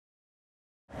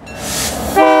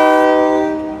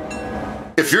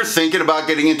If you're thinking about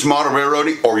getting into model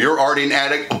railroading or you're already an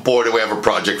addict, boy do we have a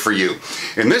project for you.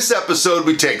 In this episode,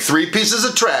 we take 3 pieces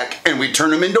of track and we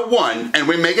turn them into one and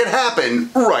we make it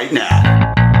happen right now.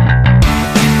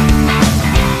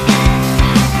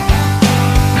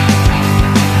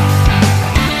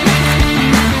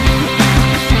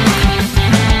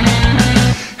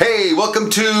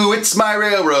 Welcome to It's My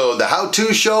Railroad, the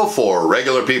how-to show for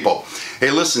regular people.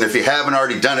 Hey, listen, if you haven't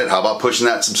already done it, how about pushing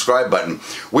that subscribe button?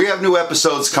 We have new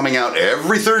episodes coming out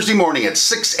every Thursday morning at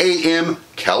 6 a.m.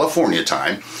 California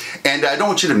time, and I don't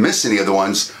want you to miss any of the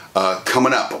ones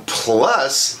coming up.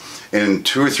 Plus, in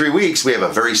 2 or 3 weeks, we have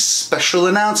a very special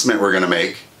announcement we're going to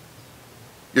make.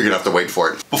 You're going to have to wait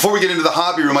for it. Before we get into the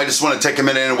hobby room, I just want to take a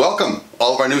minute and welcome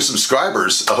all of our new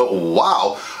subscribers.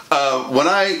 Wow. When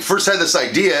I first had this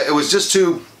idea, it was just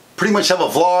to pretty much have a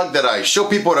vlog that I show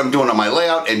people what I'm doing on my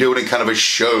layout and do it in kind of a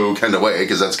show kind of way,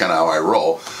 because that's kind of how I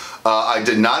roll. I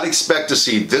did not expect to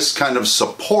see this kind of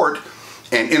support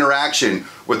and interaction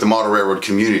with the model railroad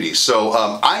community. So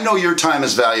I know your time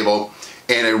is valuable,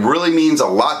 and it really means a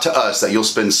lot to us that you'll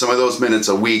spend some of those minutes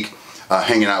a week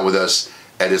hanging out with us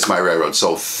at It's My Railroad.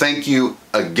 So thank you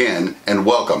again and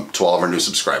welcome to all of our new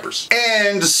subscribers.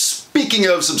 And speaking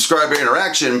of subscriber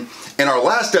interaction, in our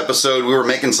last episode we were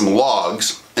making some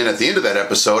logs, and at the end of that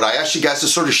episode I asked you guys to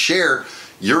sort of share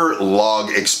your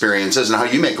log experiences and how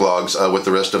you make logs with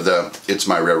the rest of the It's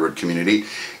My Railroad community.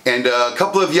 And a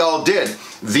couple of y'all did.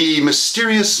 The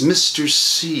mysterious Mr.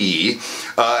 C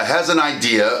has an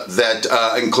idea that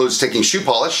includes taking shoe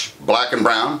polish, black and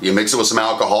brown, you mix it with some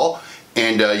alcohol,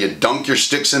 and you dunk your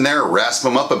sticks in there, rasp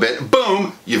them up a bit,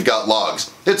 boom, you've got logs.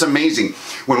 It's amazing.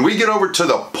 When we get over to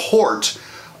the port,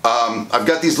 I've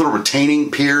got these little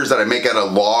retaining piers that I make out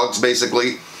of logs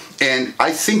basically, and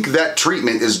I think that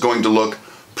treatment is going to look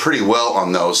pretty well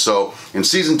on those. So in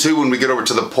season 2, when we get over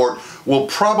to the port, we'll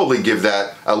probably give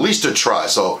that at least a try.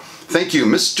 So thank you,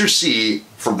 Mr. C,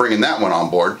 for bringing that one on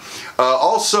board.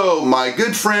 Also, my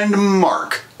good friend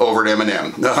Mark over at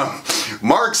M&M.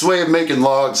 Mark's way of making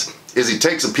logs is he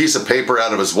takes a piece of paper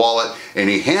out of his wallet and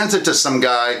he hands it to some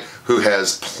guy who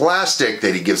has plastic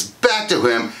that he gives back to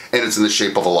him, and it's in the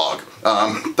shape of a log.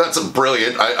 That's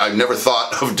brilliant. I've never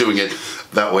thought of doing it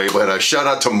that way, but shout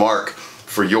out to Mark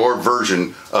for your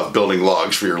version of building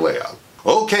logs for your layout.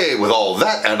 Okay, with all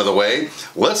that out of the way,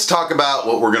 let's talk about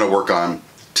what we're going to work on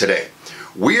today.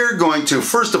 We're going to,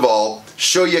 first of all,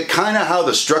 show you kind of how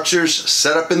the structure's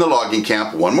set up in the logging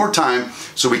camp one more time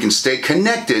so we can stay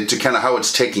connected to kind of how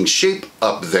it's taking shape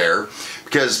up there.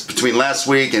 Because between last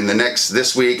week and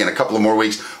this week and a couple of more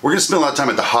weeks, we're going to spend a lot of time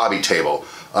at the hobby table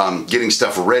getting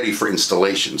stuff ready for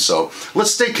installation. So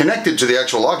let's stay connected to the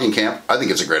actual logging camp. I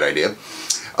think it's a great idea.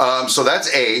 So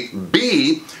that's A.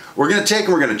 B, we're going to take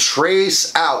and we're going to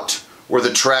trace out where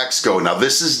the tracks go. Now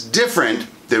this is different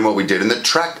than what we did in the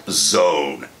track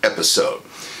zone episode.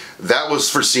 That was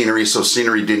for scenery, so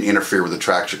scenery didn't interfere with the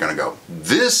tracks you're going to go.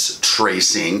 This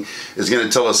tracing is going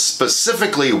to tell us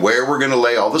specifically where we're going to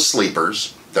lay all the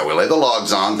sleepers, that we lay the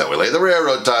logs on, that we lay the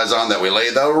railroad ties on, that we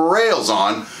lay the rails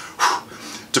on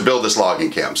to build this logging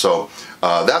camp. So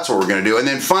that's what we're going to do. And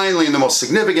then finally, and the most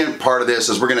significant part of this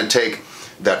is we're going to take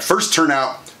that first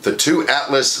turnout, the 2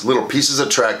 Atlas little pieces of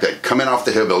track that come in off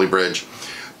the hillbilly bridge,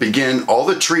 begin all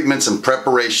the treatments and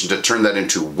preparation to turn that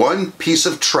into one piece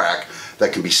of track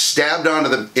that can be stabbed onto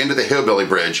the end of the hillbilly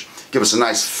bridge, give us a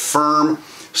nice firm,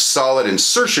 solid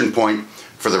insertion point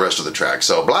for the rest of the track.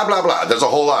 So blah, blah, blah. There's a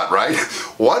whole lot, right?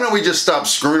 Why don't we just stop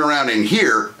screwing around in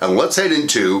here and let's head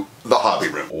into the hobby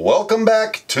room. Welcome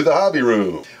back to the hobby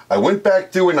room. I went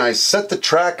back through and I set the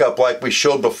track up like we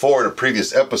showed before in a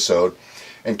previous episode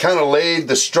and kind of laid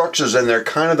the structures in there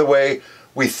kind of the way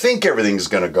we think everything's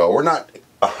going to go. We're not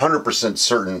 100%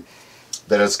 certain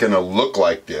that it's going to look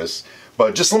like this,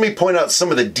 but just let me point out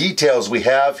some of the details we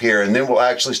have here, and then we'll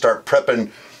actually start prepping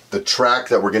the track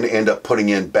that we're going to end up putting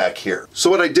in back here. So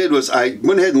what I did was I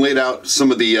went ahead and laid out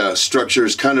some of the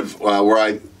structures kind of where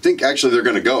I think actually they're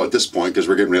going to go at this point, because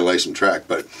we're getting ready to lay some track.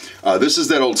 But this is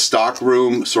that old stock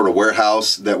room sort of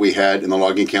warehouse that we had in the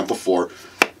logging camp before.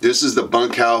 This is the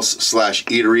bunkhouse slash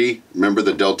eatery. Remember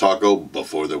the Del Taco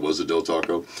before there was a Del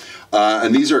Taco?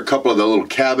 And these are a couple of the little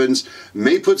cabins.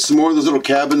 May put some more of those little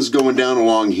cabins going down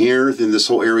along here in this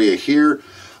whole area here.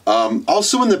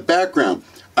 Also in the background,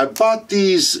 I bought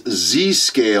these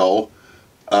Z-scale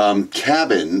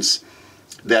cabins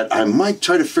that I might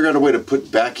try to figure out a way to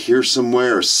put back here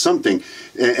somewhere or something,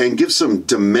 and give some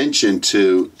dimension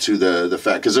to the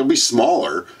fact, because they'll be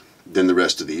smaller than the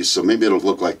rest of these, so maybe it'll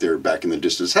look like they're back in the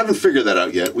distance. Haven't figured that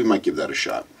out yet. We might give that a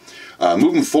shot.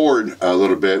 Moving forward a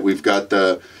little bit, we've got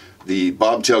the the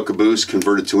bobtail caboose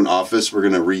converted to an office. We're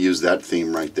going to reuse that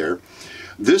theme right there.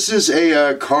 This is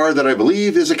a car that I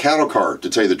believe is a cattle car, to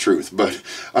tell you the truth. But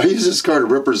I use this car to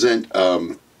represent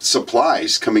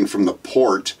supplies coming from the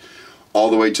port all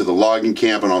the way to the logging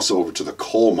camp and also over to the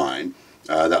coal mine.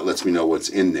 That lets me know what's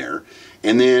in there.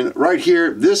 And then right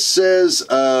here, this says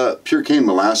pure cane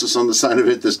molasses on the side of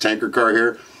it, this tanker car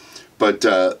here. But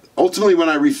ultimately, when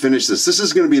I refinish this, this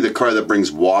is going to be the car that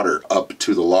brings water up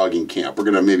to the logging camp. We're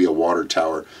going to have maybe a water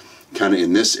tower kind of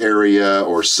in this area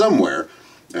or somewhere.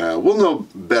 We'll know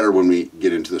better when we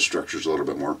get into the structures a little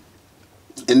bit more.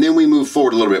 And then we move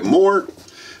forward a little bit more.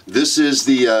 This is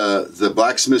the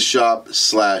blacksmith shop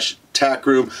slash tack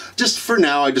room. Just for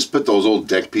now, I just put those old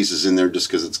deck pieces in there just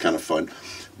because it's kind of fun.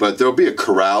 But there'll be a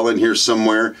corral in here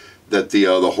somewhere that the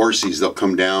horsies, they'll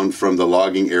come down from the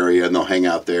logging area and they'll hang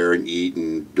out there and eat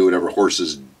and do whatever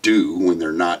horses do when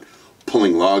they're not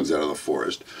pulling logs out of the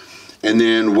forest. And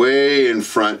then way in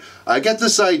front, I got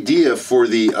this idea for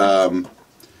the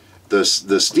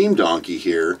steam donkey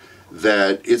here,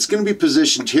 that it's going to be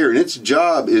positioned here, and its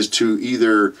job is to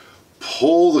either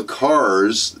pull the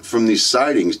cars from these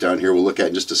sidings down here, we'll look at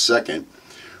in just a second,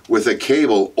 with a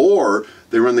cable, or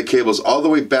they run the cables all the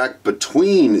way back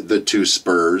between the two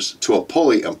spurs to a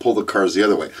pulley and pull the cars the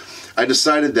other way. I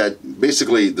decided that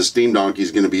basically the steam donkey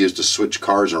is going to be used to switch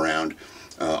cars around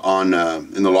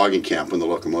in the logging camp when the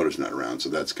locomotive's not around, so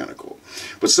that's kind of cool.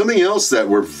 But something else that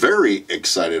we're very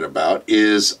excited about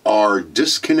is our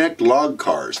disconnect log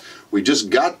cars. We just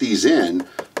got these in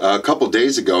a couple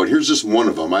days ago, and here's just one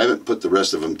of them. I haven't put the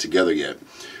rest of them together yet.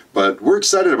 But we're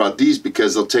excited about these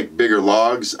because they'll take bigger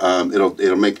logs.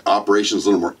 It'll make operations a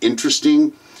little more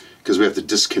interesting because we have to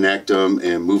disconnect them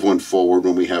and move one forward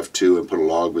when we have to and put a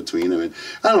log between them. And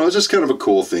I don't know, it's just kind of a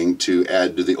cool thing to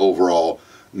add to the overall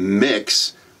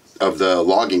mix of the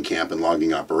logging camp and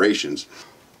logging operations.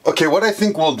 Okay, what I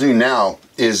think we'll do now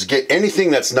is get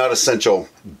anything that's not essential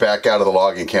back out of the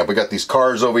logging camp. We got these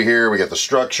cars over here, we got the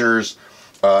structures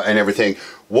and everything.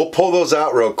 We'll pull those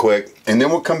out real quick and then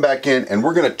we'll come back in and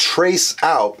we're gonna trace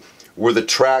out where the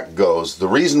track goes. The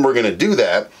reason we're gonna do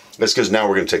that is because now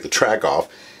we're gonna take the track off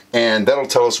and that'll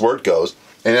tell us where it goes.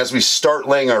 And as we start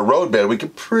laying our roadbed, we can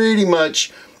pretty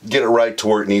much get it right to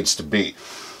where it needs to be.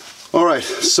 All right,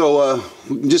 so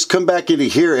just come back into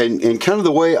here and kind of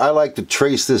the way I like to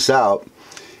trace this out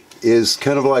is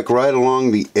kind of like right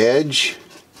along the edge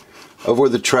of where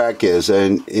the track is,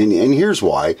 and here's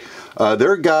why.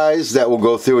 There are guys that will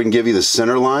go through and give you the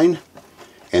center line,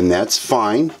 and that's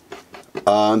fine.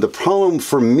 The problem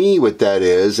for me with that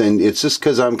is, and it's just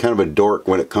because I'm kind of a dork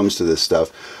when it comes to this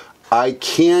stuff, I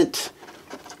can't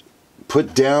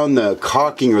put down the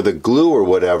caulking or the glue or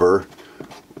whatever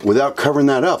without covering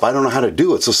that up. I don't know how to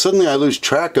do it. So suddenly I lose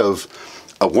track of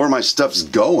where my stuff's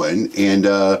going, and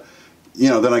you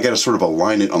know, then I got to sort of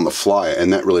align it on the fly,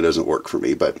 and that really doesn't work for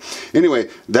me. But anyway,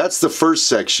 that's the first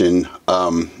section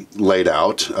laid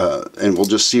out, and we'll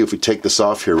just see if we take this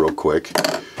off here real quick.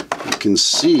 You can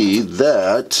see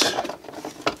that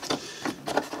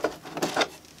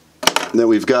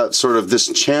we've got sort of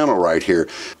this channel right here.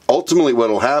 Ultimately what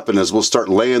will happen is we'll start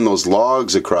laying those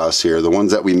logs across here, the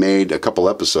ones that we made a couple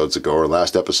episodes ago, or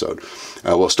last episode.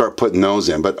 We'll start putting those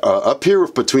in. But up here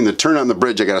between the turnout and the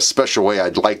bridge, I got a special way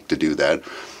I'd like to do that.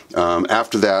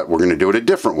 After that, we're going to do it a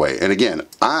different way. And again,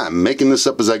 I'm making this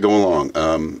up as I go along.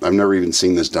 I've never even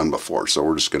seen this done before, so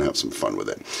we're just going to have some fun with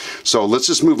it. So let's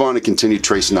just move on and continue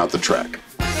tracing out the track.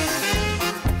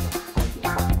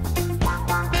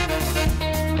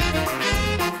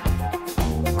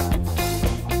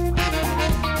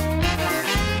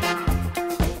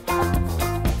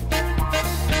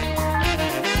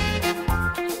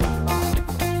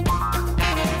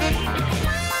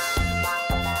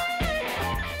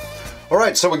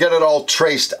 Alright, so we got it all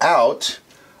traced out.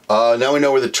 Now we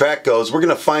know where the track goes. We're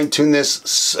going to fine tune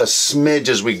this a smidge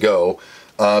as we go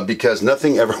because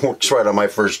nothing ever works right on my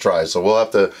first try. So we'll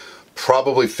have to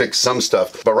probably fix some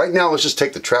stuff. But right now let's just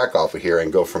take the track off of here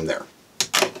and go from there.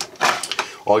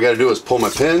 All I got to do is pull my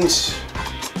pins.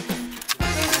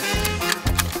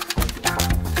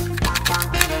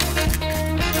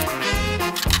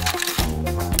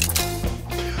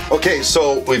 Okay,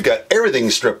 so we've got everything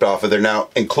stripped off of there now,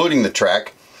 including the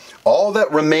track. All that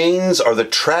remains are the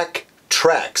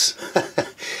tracks.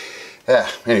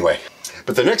 Anyway,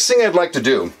 but the next thing I'd like to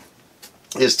do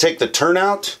is take the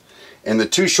turnout and the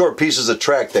two short pieces of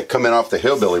track that come in off the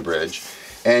Hillbilly Bridge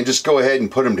and just go ahead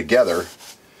and put them together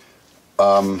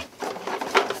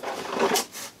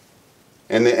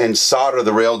and solder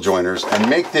the rail joiners and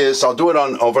make this, I'll do it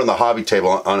over on the hobby table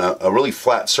on a really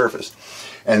flat surface,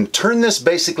 and turn this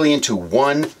basically into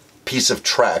one piece of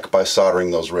track by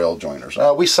soldering those rail joiners.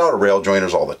 We solder rail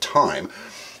joiners all the time,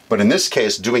 but in this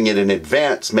case, doing it in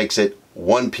advance makes it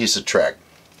one piece of track.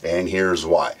 And here's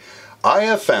why. I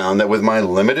have found that with my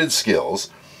limited skills,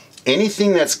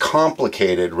 anything that's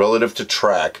complicated relative to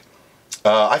track,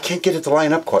 I can't get it to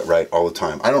line up quite right all the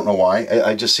time. I don't know why.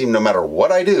 I just seem no matter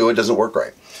what I do, it doesn't work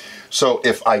right. So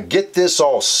if I get this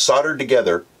all soldered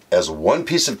together as one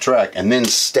piece of track and then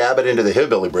stab it into the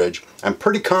hillbilly bridge, I'm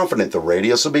pretty confident the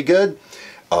radius will be good.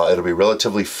 It'll be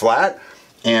relatively flat.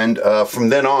 And from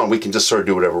then on, we can just sort of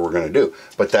do whatever we're going to do.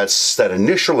 But that's that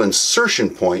initial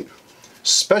insertion point,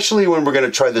 especially when we're going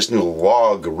to try this new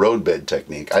log roadbed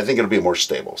technique. I think it'll be more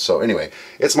stable. So anyway,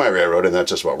 it's my railroad, and that's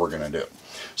just what we're going to do.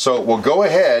 So we'll go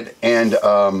ahead and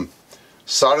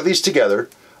solder these together,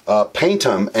 paint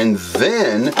them, and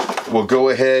then we'll go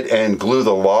ahead and glue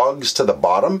the logs to the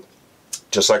bottom,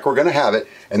 just like we're going to have it,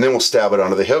 and then we'll stab it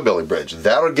onto the hillbilly bridge.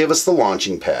 That'll give us the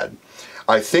launching pad.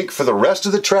 I think for the rest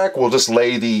of the track, we'll just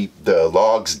lay the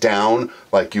logs down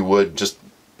like you would just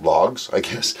logs, I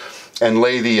guess, and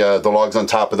lay the logs on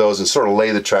top of those and sort of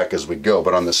lay the track as we go.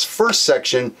 But on this first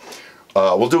section,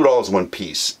 we'll do it all as one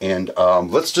piece. And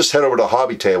let's just head over to the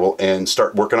hobby table and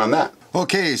start working on that.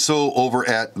 Okay, so over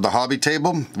at the hobby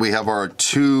table, we have our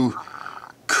two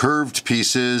curved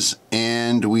pieces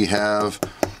and we have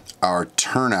our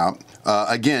turnout.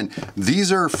 Again,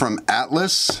 these are from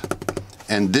Atlas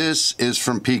and this is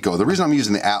from Pico. The reason I'm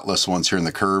using the Atlas ones here in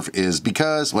the curve is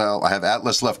because, well, I have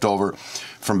Atlas left over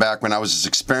from back when I was just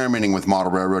experimenting with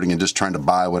model railroading and just trying to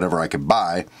buy whatever I could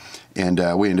buy. And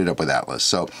we ended up with Atlas.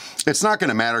 So it's not going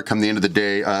to matter come the end of the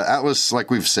day. Atlas,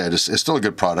 like we've said, is still a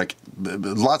good product.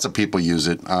 Lots of people use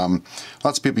it.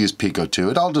 Lots of people use Pico too.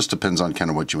 It all just depends on kind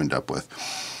of what you end up with.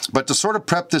 But to sort of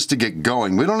prep this to get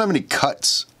going, we don't have any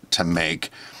cuts to make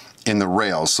in the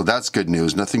rails. So that's good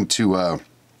news. Nothing to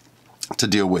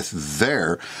deal with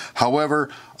there. However,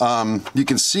 you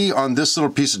can see on this little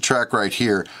piece of track right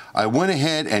here, I went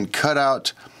ahead and cut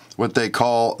out what they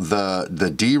call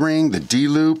the D-ring, the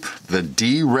D-loop, the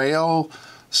D-rail,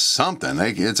 something.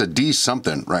 It's a D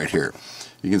something right here.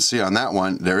 You can see on that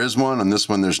one, there is one, on this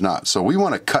one there's not. So we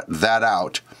want to cut that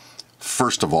out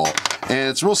first of all. And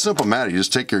it's a real simple matter. You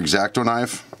just take your X-Acto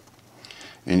knife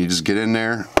and you just get in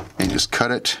there and just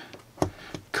cut it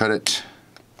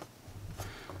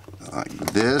like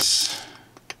this,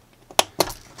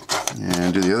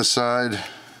 and do the other side.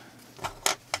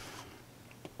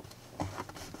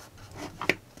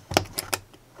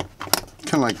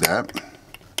 Kind of like that.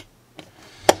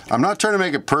 I'm not trying to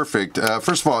make it perfect.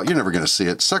 First of all, you're never going to see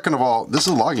it. Second of all, this is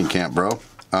a logging camp, bro.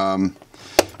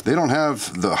 They don't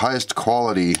have the highest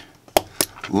quality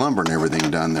lumber and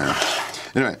everything done there.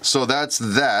 Anyway, so that's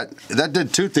that. That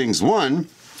did two things. One,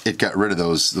 it got rid of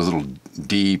those little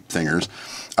D thingers.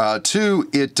 Two,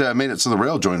 it made it so the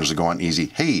rail joiners are going easy.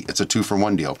 Hey, it's a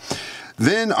 2-for-1 deal.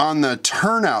 Then on the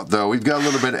turnout, though, we've got a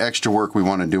little bit of extra work we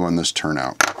want to do on this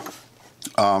turnout.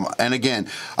 And again,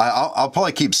 I'll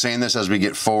probably keep saying this as we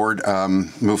get forward,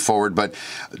 move forward, but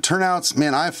turnouts,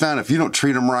 man, I've found if you don't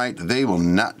treat them right, they will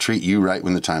not treat you right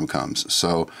when the time comes.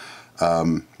 So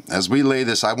as we lay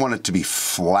this, I want it to be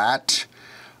flat.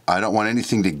 I don't want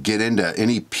anything to get into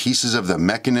any pieces of the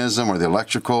mechanism or the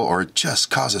electrical, or it just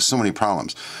causes so many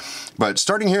problems. But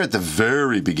starting here at the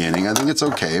very beginning, I think it's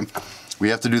okay. We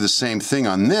have to do the same thing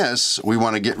on this. We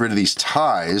want to get rid of these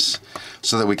ties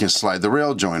so that we can slide the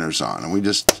rail joiners on. And we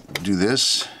just do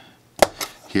this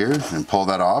here and pull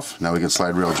that off. Now we can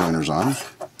slide rail joiners on.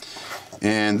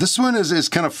 And this one is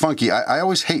kind of funky. I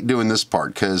always hate doing this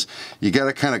part because you got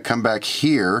to kind of come back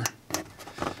here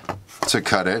to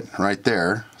cut it right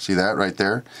there. See that right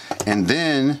there? And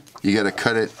then you got to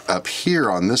cut it up here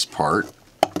on this part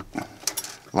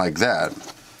like that.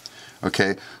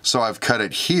 Okay, so I've cut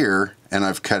it here and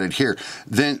I've cut it here.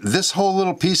 Then this whole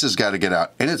little piece has got to get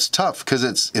out, and it's tough because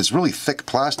it's really thick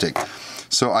plastic.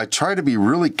 So I try to be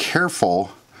really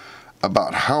careful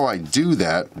about how I do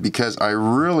that because I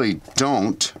really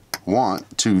don't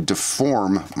want to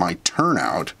deform my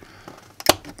turnout.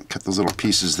 Cut those little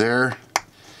pieces there.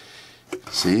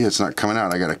 See, it's not coming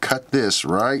out. I got to cut this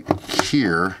right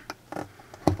here.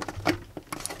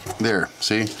 There,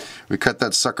 see? We cut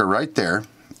that sucker right there.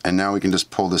 And now we can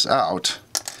just pull this out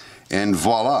and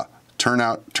voila,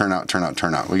 turnout, turnout, turnout,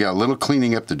 turnout. We got a little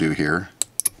cleaning up to do here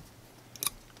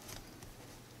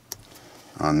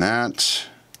on that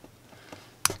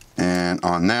and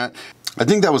on that. I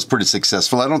think that was pretty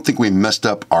successful. I don't think we messed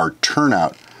up our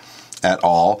turnout at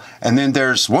all. And then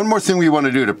there's one more thing we want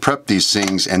to do to prep these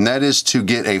things, and that is to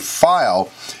get a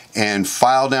file and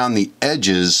file down the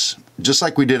edges just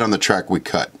like we did on the track we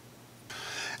cut.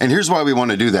 And here's why we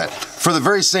want to do that. For the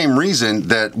very same reason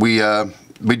that we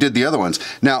did the other ones.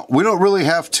 Now, we don't really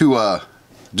have to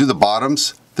do the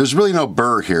bottoms. There's really no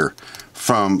burr here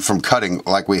from cutting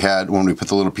like we had when we put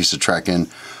the little piece of track in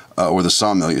where the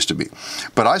sawmill used to be.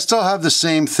 But I still have the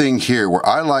same thing here where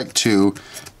I like to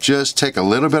just take a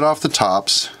little bit off the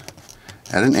tops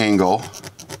at an angle,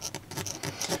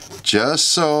 just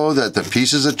so that the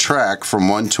pieces of track from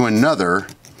one to another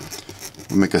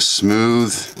make a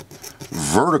smooth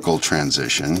vertical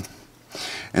transition.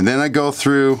 And then I go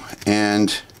through and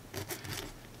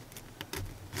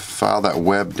file that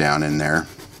web down in there,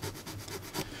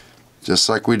 just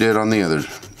like we did on the other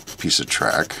piece of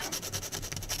track.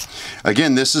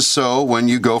 Again, this is so when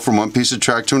you go from one piece of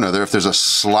track to another, if there's a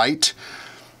slight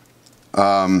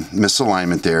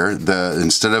misalignment there,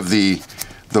 instead of the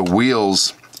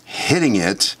wheels hitting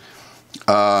it,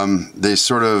 they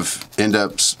sort of end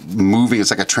up moving.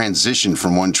 It's like a transition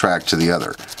from one track to the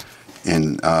other,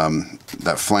 and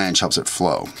that flange helps it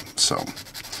flow. So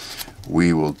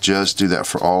we will just do that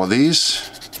for all of these.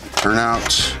 Turn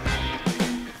out.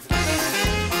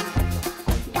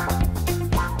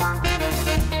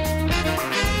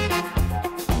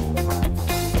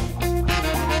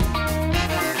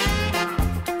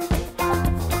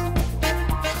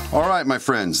 All right, my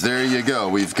friends, there you go.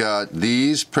 We've got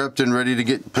these prepped and ready to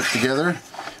get put together.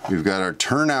 We've got our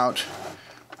turnout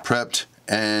prepped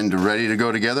and ready to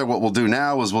go together. What we'll do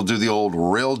now is we'll do the old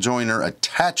rail joiner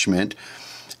attachment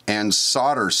and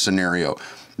solder scenario.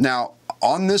 Now,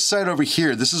 on this side over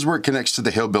here, this is where it connects to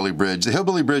the Hillbilly Bridge. The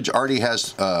Hillbilly Bridge already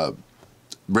has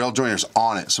rail joiners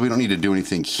on it, so we don't need to do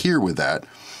anything here with that.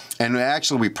 And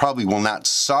actually, we probably will not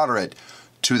solder it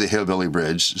to the Hillbilly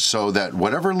Bridge, so that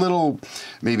whatever little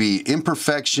maybe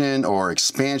imperfection or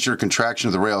expansion or contraction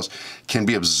of the rails can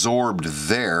be absorbed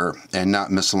there and not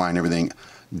misalign everything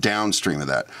downstream of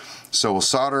that. So we'll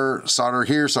solder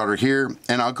here,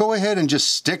 and I'll go ahead and just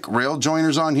stick rail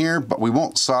joiners on here, but we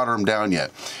won't solder them down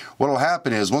yet. What'll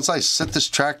happen is once I set this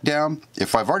track down,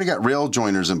 if I've already got rail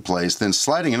joiners in place, then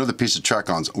sliding another piece of track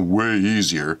on is way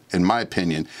easier, in my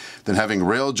opinion, than having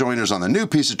rail joiners on the new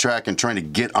piece of track and trying to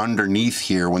get underneath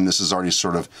here when this is already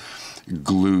sort of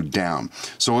glued down.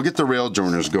 So we'll get the rail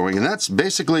joiners going, and that's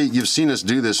basically, you've seen us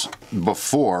do this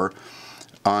before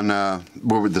on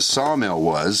where the sawmill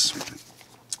was.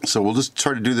 So we'll just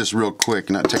try to do this real quick,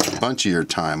 not take a bunch of your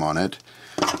time on it.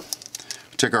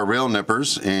 Take our rail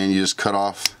nippers and you just cut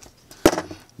off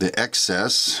the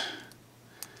excess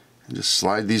and just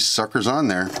slide these suckers on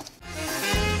there.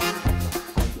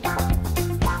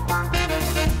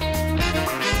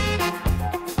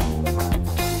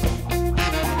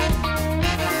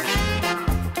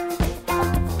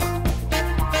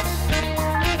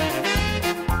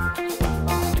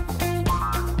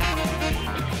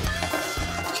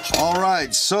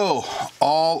 Alright, so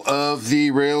all of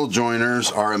the rail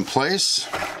joiners are in place.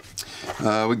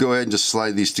 We go ahead and just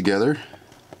slide these together.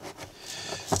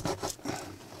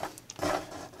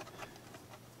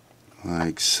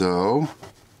 Like so.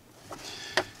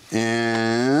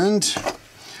 And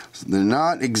they're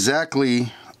not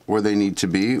exactly where they need to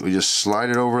be. We just slide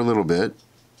it over a little bit,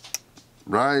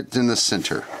 right in the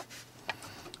center.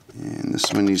 And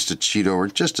this one needs to cheat over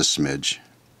just a smidge,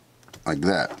 like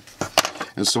that.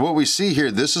 And so what we see here,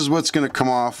 this is what's going to come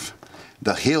off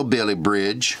the Hillbilly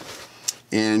Bridge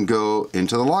and go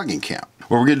into the logging camp.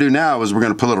 What we're going to do now is we're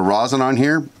going to put a little rosin on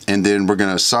here, and then we're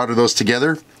going to solder those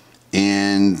together,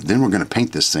 and then we're going to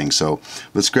paint this thing. So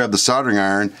let's grab the soldering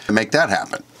iron and make that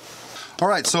happen. All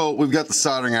right, so we've got the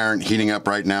soldering iron heating up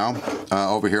right now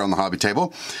over here on the hobby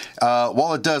table.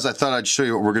 While it does, I thought I'd show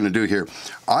you what we're going to do here.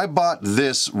 I bought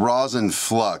this rosin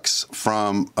flux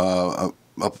from a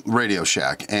Radio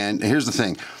Shack, and here's the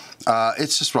thing.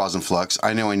 It's just rosin flux.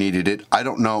 I know I needed it. I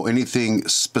don't know anything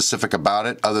specific about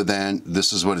it other than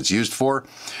this is what it's used for.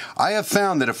 I have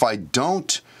found that if I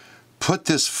don't put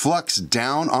this flux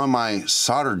down on my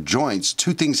solder joints,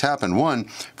 two things happen. One,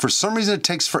 for some reason it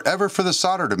takes forever for the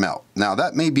solder to melt. Now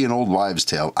that may be an old wives'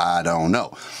 tale, I don't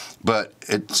know, but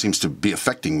it seems to be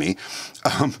affecting me.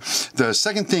 The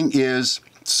second thing is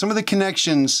some of the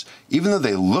connections, even though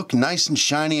they look nice and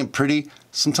shiny and pretty,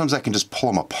 sometimes I can just pull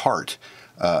them apart.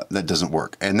 That doesn't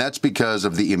work, and that's because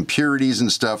of the impurities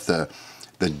and stuff, the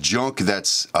junk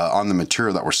that's on the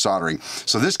material that we're soldering.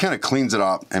 So this kind of cleans it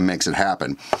up and makes it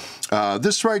happen.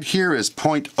 This right here is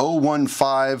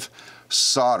 0.015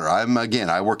 solder.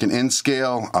 I work in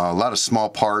scale, a lot of small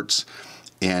parts,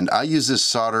 and I use this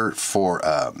solder for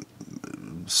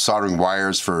soldering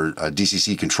wires for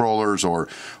DCC controllers or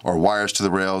wires to the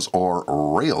rails or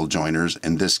rail joiners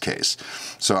in this case.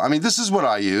 So, I mean, this is what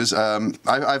I use.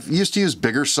 I've used to use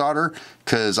bigger solder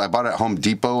because I bought it at Home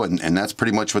Depot and that's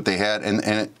pretty much what they had.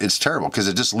 And it's terrible because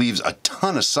it just leaves a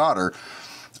ton of solder.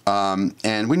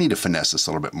 And we need to finesse this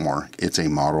a little bit more. It's a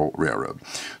model railroad.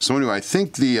 So anyway, I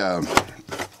think the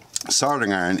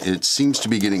soldering iron, it seems to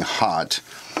be getting hot.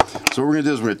 So what we're going to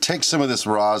do is we're going to take some of this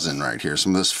rosin right here,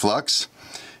 some of this flux,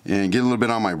 and get a little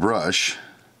bit on my brush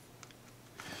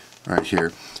right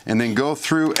here, and then go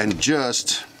through and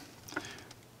just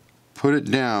put it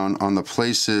down on the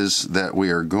places that we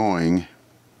are going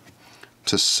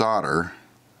to solder,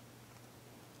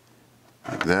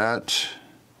 like that,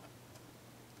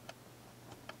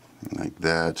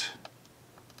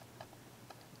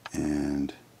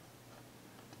 and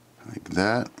like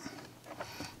that.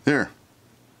 There.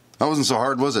 That wasn't so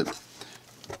hard, was it?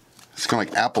 It's kind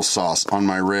of like applesauce on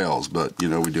my rails, but you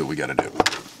know, we do what we got to do.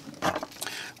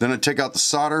 Then I take out the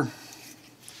solder,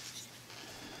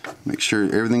 make sure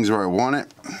everything's where I want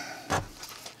it.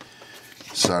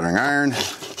 Soldering iron.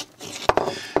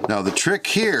 Now the trick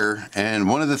here, and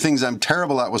one of the things I'm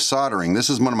terrible at with soldering,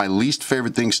 this is one of my least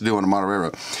favorite things to do on a model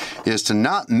railroad, is to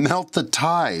not melt the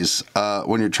ties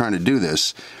when you're trying to do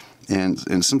this.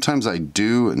 And sometimes I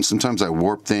do, and sometimes I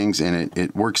warp things, and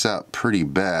it works out pretty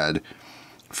bad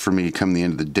for me come the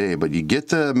end of the day. But you get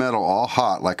the metal all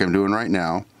hot like I'm doing right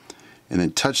now, and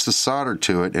then touch the solder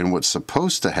to it, and what's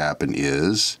supposed to happen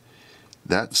is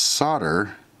that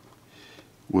solder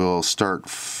will start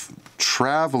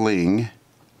traveling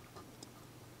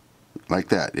like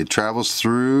that. It travels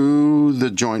through the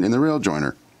joint in the rail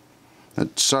joiner.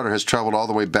 That solder has traveled all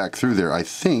the way back through there, I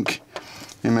think.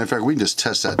 As a matter of fact, we can just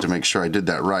test that to make sure I did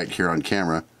that right here on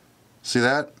camera. See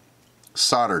that?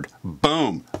 Soldered.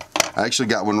 Boom! I actually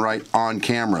got one right on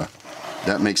camera.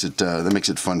 That makes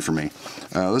it fun for me.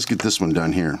 Let's get this one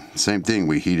done here. Same thing.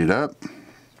 We heat it up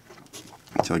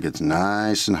until it gets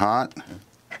nice and hot,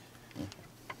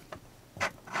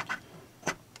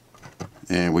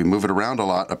 and we move it around a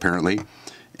lot apparently,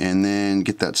 and then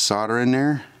get that solder in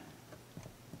there.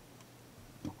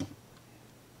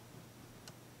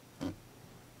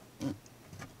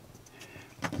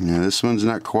 Now this one's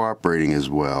not cooperating as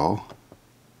well.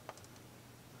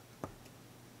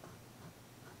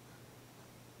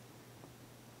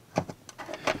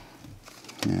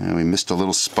 Yeah, we missed a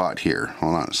little spot here.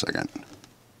 Hold on a second.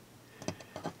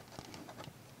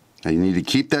 Now you need to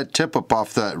keep that tip up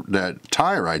off that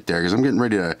tie right there, because I'm getting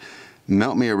ready to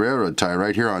melt me a railroad tie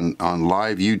right here on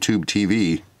live YouTube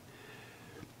TV.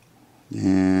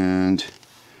 And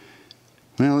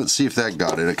well, let's see if that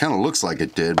got it. It kind of looks like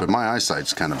it did, but my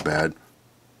eyesight's kind of bad.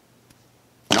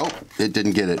 Nope, it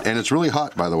didn't get it. And it's really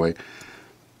hot, by the way.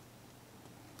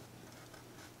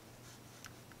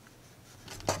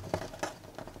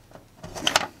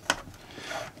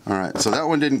 Alright, so that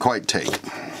one didn't quite take.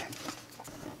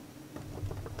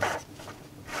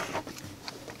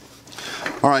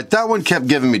 Alright, that one kept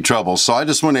giving me trouble, so I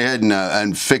just went ahead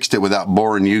and fixed it without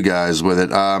boring you guys with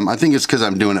it. I think it's because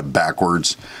I'm doing it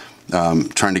backwards.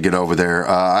 Trying to get over there.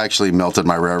 I actually melted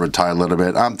my railroad tie a little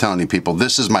bit. I'm telling you people,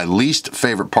 this is my least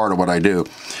favorite part of what I do.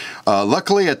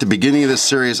 Luckily at the beginning of this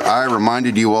series I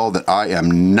reminded you all that I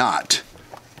am not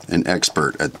an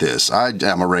expert at this. I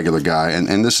am a regular guy,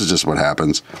 and this is just what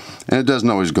happens, and it doesn't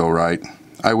always go right.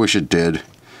 I wish it did.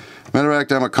 Matter of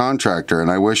fact, I'm a contractor,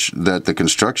 and I wish that the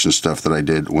construction stuff that I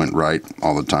did went right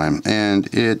all the time,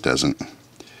 and it doesn't.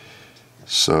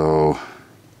 So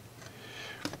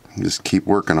just keep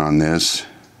working on this.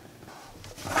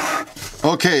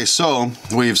 Okay, so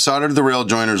we've soldered the rail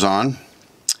joiners on.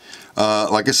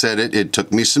 Like I said, it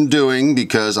took me some doing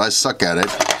because I suck at it.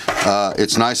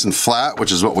 It's nice and flat,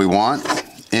 which is what we want.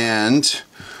 And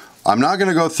I'm not going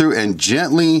to go through and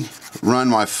gently run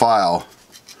my file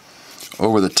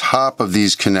over the top of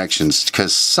these connections,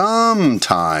 because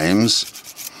sometimes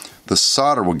the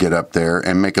solder will get up there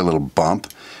and make a little bump.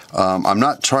 I'm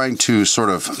not trying to sort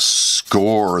of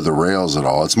score the rails at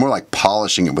all. It's more like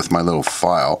polishing it with my little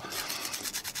file.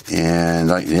 And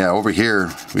yeah, over here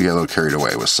we got a little carried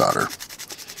away with solder.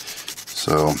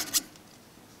 So,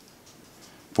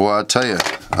 boy, I'll tell you,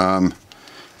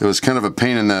 it was kind of a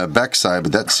pain in the backside,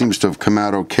 but that seems to have come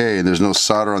out okay. There's no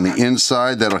solder on the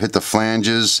inside that'll hit the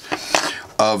flanges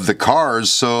of the cars.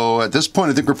 So at this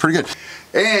point, I think we're pretty good.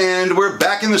 And we're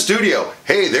back in the studio.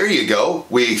 Hey, there you go.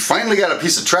 We finally got a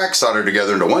piece of track soldered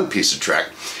together into one piece of track.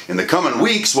 In the coming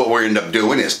weeks, what we'll end up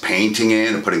doing is painting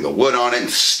in and putting the wood on it and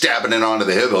stabbing it onto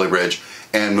the hillbilly bridge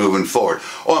and moving forward.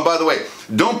 Oh, and by the way,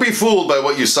 don't be fooled by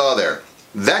what you saw there.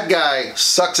 That guy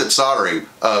sucks at soldering,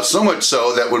 so much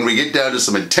so that when we get down to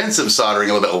some intensive soldering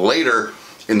a little bit later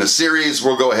in the series,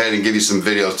 we'll go ahead and give you some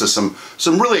videos to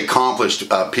some really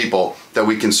accomplished people that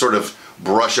we can sort of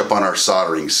brush up on our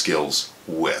soldering skills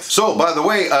with. So, by the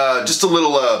way, just a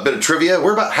little bit of trivia.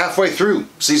 We're about halfway through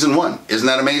season 1. Isn't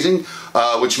that amazing?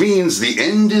 Which means the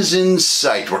end is in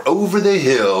sight. We're over the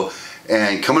hill,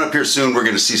 and coming up here soon, we're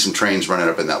going to see some trains running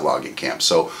up in that logging camp.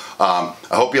 So, I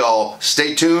hope y'all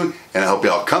stay tuned, and I hope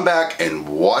y'all come back and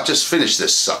watch us finish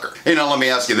this sucker. Hey, now let me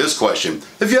ask you this question.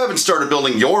 If you haven't started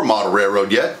building your model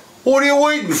railroad yet, what are you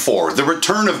waiting for? The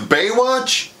return of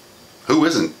Baywatch? Who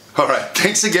isn't? Alright,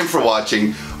 thanks again for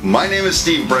watching. My name is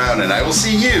Steve Brown, and I will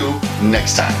see you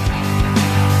next time.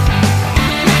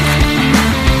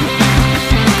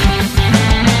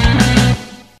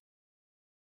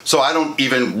 So I don't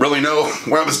even really know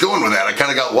where I was going with that. I kind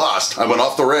of got lost. I went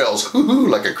off the rails,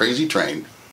 like a crazy train.